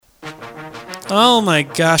Oh my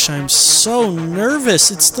gosh, I'm so nervous.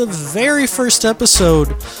 It's the very first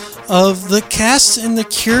episode of The Cast and the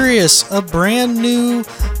Curious, a brand new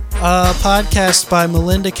podcast by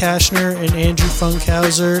Melinda Kashner and Andrew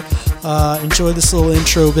Funkhouser. Enjoy this little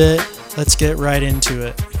intro bit. Let's get right into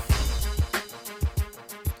it.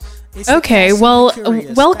 Okay, well,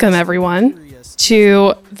 welcome everyone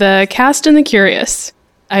to The Cast and the Curious.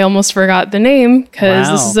 I almost forgot the name because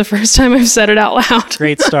This is the first time I've said it out loud.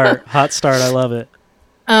 Great start. Hot start. I love it.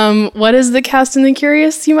 What is The Cast and the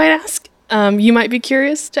Curious, you might ask? You might be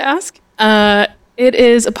curious to ask. It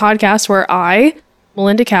is a podcast where I,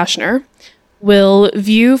 Melinda Kashner, will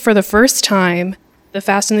view for the first time the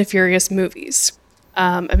Fast and the Furious movies.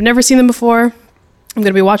 I've never seen them before. I'm going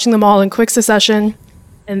to be watching them all in quick succession,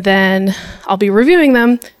 and then I'll be reviewing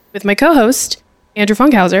them with my co-host, Andrew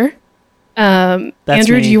Funkhouser.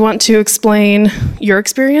 Andrew, me. do you want to explain your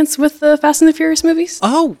experience with the Fast and the Furious movies?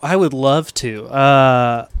 Oh, I would love to.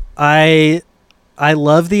 I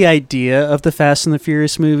love the idea of the Fast and the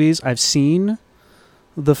Furious movies. I've seen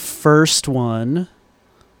the first one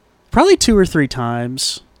probably 2 or 3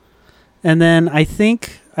 times. And then I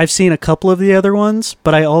think I've seen a couple of the other ones,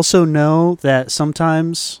 but I also know that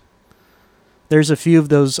sometimes there's a few of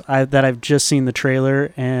those that I've just seen the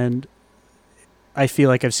trailer and I feel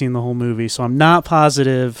like I've seen the whole movie, so I'm not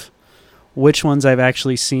positive which ones I've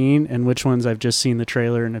actually seen and which ones I've just seen the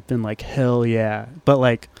trailer and have been like, hell yeah, but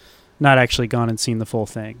like not actually gone and seen the full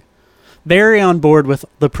thing. Very on board with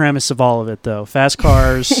the premise of all of it, though. Fast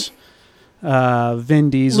cars, Vin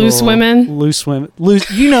Diesel. Loose women.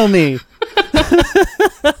 You know me.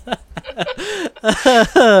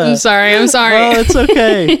 I'm sorry. Oh, it's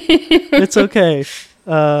okay. It's okay.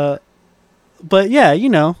 But yeah, you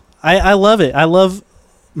know. I love it. I love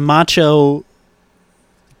macho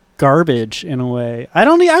garbage in a way. I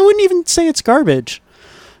wouldn't even say it's garbage.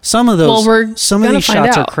 Some of these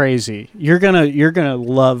shots are crazy. You're gonna be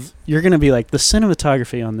like, the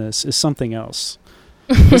cinematography on this is something else.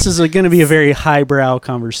 This is gonna be a very highbrow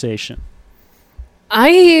conversation.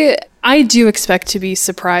 I do expect to be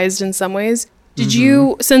surprised in some ways. Did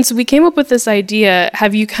you, since we came up with this idea,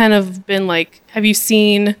 have you kind of been like, have you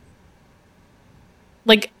seen,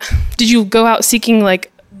 like, did you go out seeking,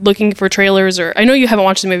 like, looking for trailers? Or I know you haven't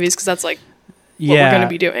watched the movies because that's like what we're going to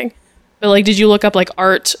be doing. But like, did you look up like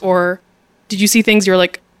art, or did you see things you're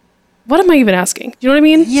like, what am I even asking? Do you know what I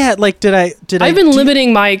mean? Yeah, like I've been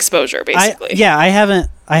limiting my exposure basically. I haven't.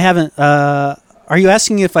 Are you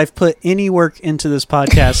asking if I've put any work into this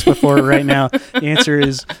podcast before right now? The answer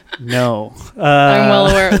is no. I'm well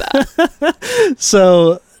aware of that.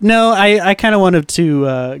 So no, I kind of wanted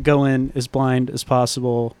to go in as blind as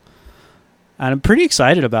possible. And I'm pretty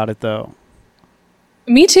excited about it, though.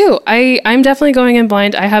 Me too. I'm definitely going in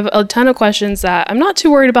blind. I have a ton of questions that I'm not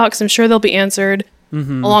too worried about because I'm sure they'll be answered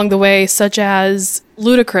along the way, such as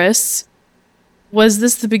Ludacris. Was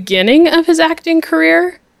this the beginning of his acting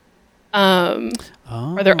career? Are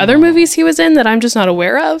there other movies he was in that I'm just not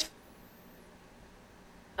aware of?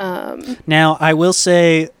 Now, I will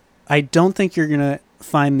say, I don't think you're going to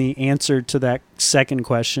find the answer to that second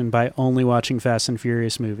question by only watching Fast and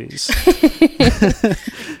Furious movies.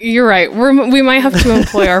 You're right. We might have to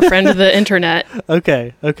employ our friend the internet.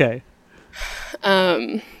 Okay.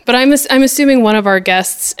 But I'm assuming one of our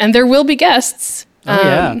guests, and there will be guests,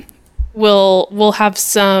 will have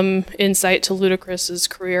some insight to Ludacris's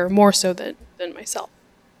career more so than myself.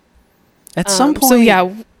 At some point. So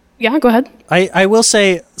yeah, go ahead. I will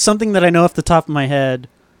say something that I know off the top of my head.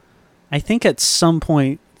 I think at some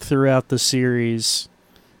point throughout the series,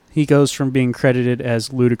 he goes from being credited as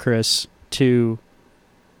Ludacris to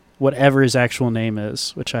whatever his actual name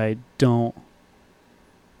is, which I don't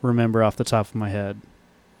remember off the top of my head.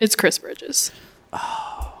 It's Chris Bridges.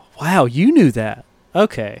 Oh, wow, you knew that.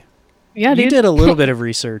 Okay. Yeah, dude. You did a little bit of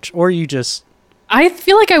research, or you just... I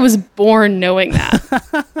feel like I was born knowing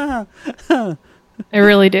that. I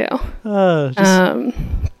really do.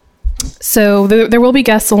 So there will be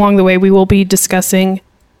guests along the way. We will be discussing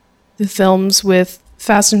the films with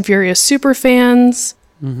Fast and Furious super fans.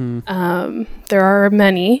 There are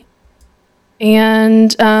many.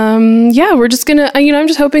 And we're just going to, I'm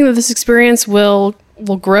just hoping that this experience will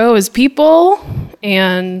grow as people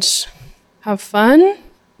and have fun.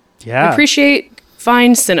 Yeah. Appreciate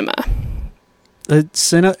fine cinema.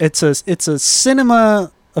 It's a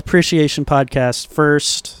cinema appreciation podcast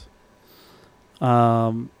first.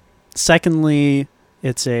 Secondly,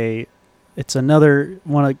 it's another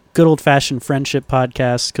one of good old fashioned friendship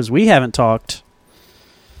podcasts because we haven't talked.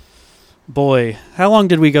 Boy, how long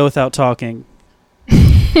did we go without talking?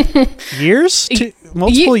 Years?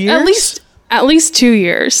 Multiple years? at least 2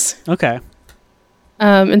 years. Okay.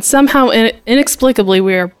 And somehow, inexplicably,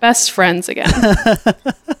 we are best friends again.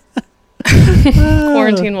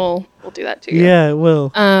 Quarantine will do that to you. Yeah, it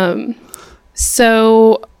will.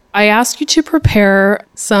 So I asked you to prepare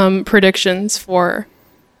some predictions for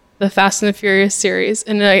the Fast and the Furious series,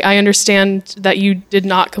 and I understand that you did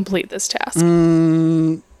not complete this task.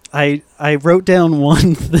 I wrote down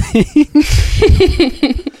one thing,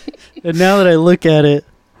 and now that I look at it,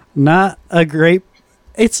 not a great.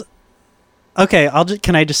 It's okay.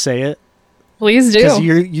 Can I just say it? Please do. Because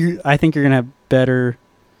I think you're gonna have better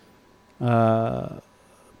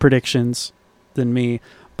predictions than me.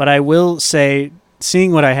 But I will say,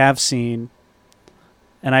 seeing what I have seen,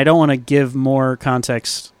 and I don't want to give more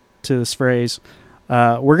context to this phrase,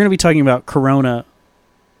 we're going to be talking about Corona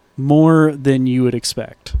more than you would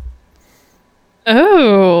expect.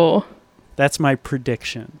 Oh. That's my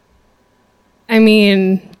prediction. I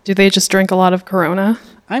mean, do they just drink a lot of Corona?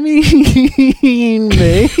 I mean,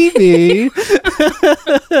 maybe. Maybe.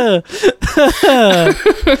 I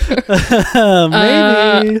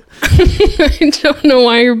don't know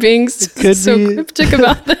why you're being so cryptic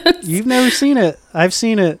about this. You've never seen it. I've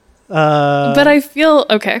seen it. But I feel...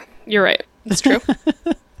 Okay, you're right. It's true.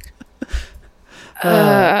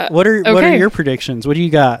 What are your predictions? What do you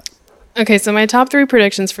got? Okay, so my top 3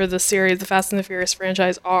 predictions for this series, the Fast and the Furious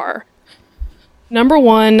franchise, are... Number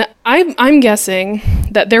 1, I'm guessing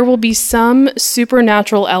that there will be some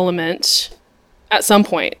supernatural element at some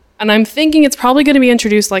point. And I'm thinking it's probably going to be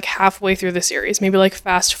introduced like halfway through the series, maybe like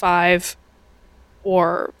Fast 5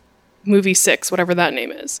 or Movie 6, whatever that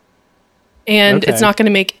name is. And it's not going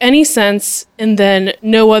to make any sense, and then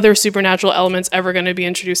no other supernatural element's ever going to be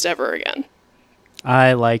introduced ever again.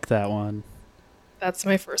 I like that one. That's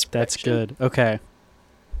my first prediction. That's good. Okay.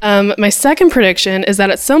 My second prediction is that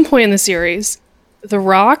at some point in the series, The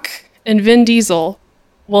Rock and Vin Diesel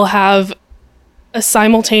will have a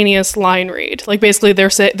simultaneous line read. Like basically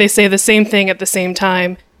they say the same thing at the same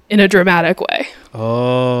time in a dramatic way.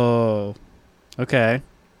 Oh. Okay.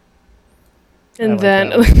 And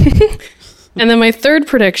then and then my third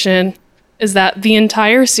prediction is that the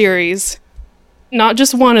entire series, not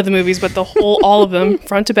just one of the movies, but all of them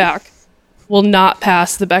front to back, will not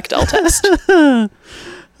pass the Bechdel test.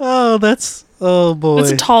 Oh boy.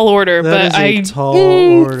 It's a tall order, but I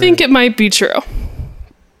think it might be true.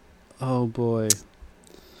 Oh boy.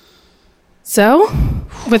 So,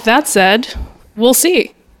 with that said, we'll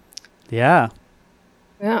see. Yeah.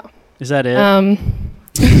 Yeah. Is that it?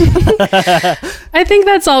 I think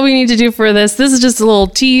that's all we need to do for this. This is just a little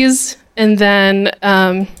tease, and then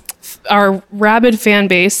our rabid fan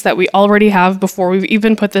base that we already have before we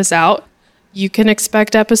even put this out, you can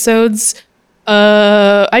expect episodes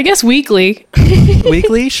I guess weekly.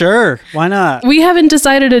 Weekly? Sure. Why not? We haven't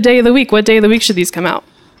decided a day of the week. What day of the week should these come out?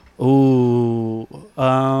 Ooh.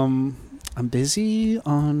 I'm busy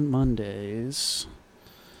on Mondays.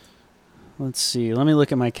 Let's see. Let me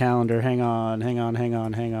look at my calendar. Hang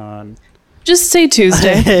on. Just say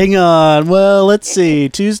Tuesday. Hang on. Well, let's see.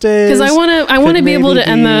 Tuesdays. Because I want to be able to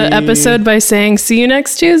end the episode by saying, see you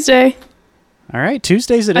next Tuesday. All right,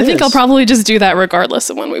 Tuesdays it is. I think I'll probably just do that regardless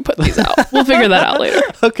of when we put these out. We'll figure that out later.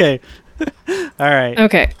 Okay. All right.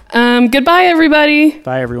 Okay. Goodbye, everybody.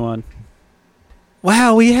 Bye, everyone.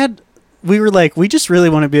 Wow, we were like, we just really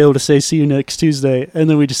want to be able to say see you next Tuesday, and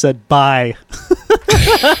then we just said bye.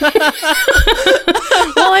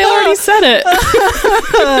 Well, I already said it.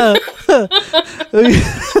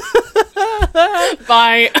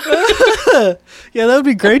 Bye. Yeah, that would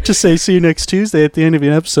be great to say see you next Tuesday at the end of an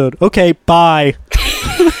episode. Okay, bye.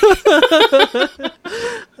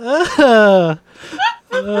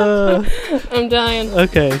 I'm dying.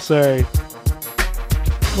 Okay, sorry.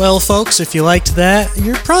 Well, folks, if you liked that,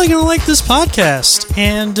 you're probably going to like this podcast,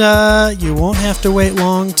 and you won't have to wait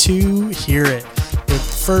long to hear it. The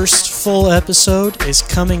first full episode is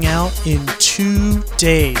coming out in 2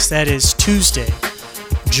 days. That is Tuesday,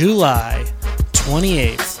 July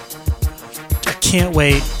 28th. I can't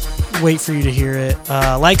wait for you to hear it.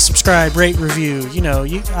 Like, subscribe, rate, review. You know,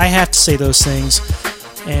 I have to say those things,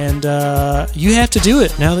 and you have to do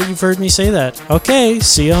it now that you've heard me say that. Okay,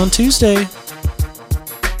 see you on Tuesday.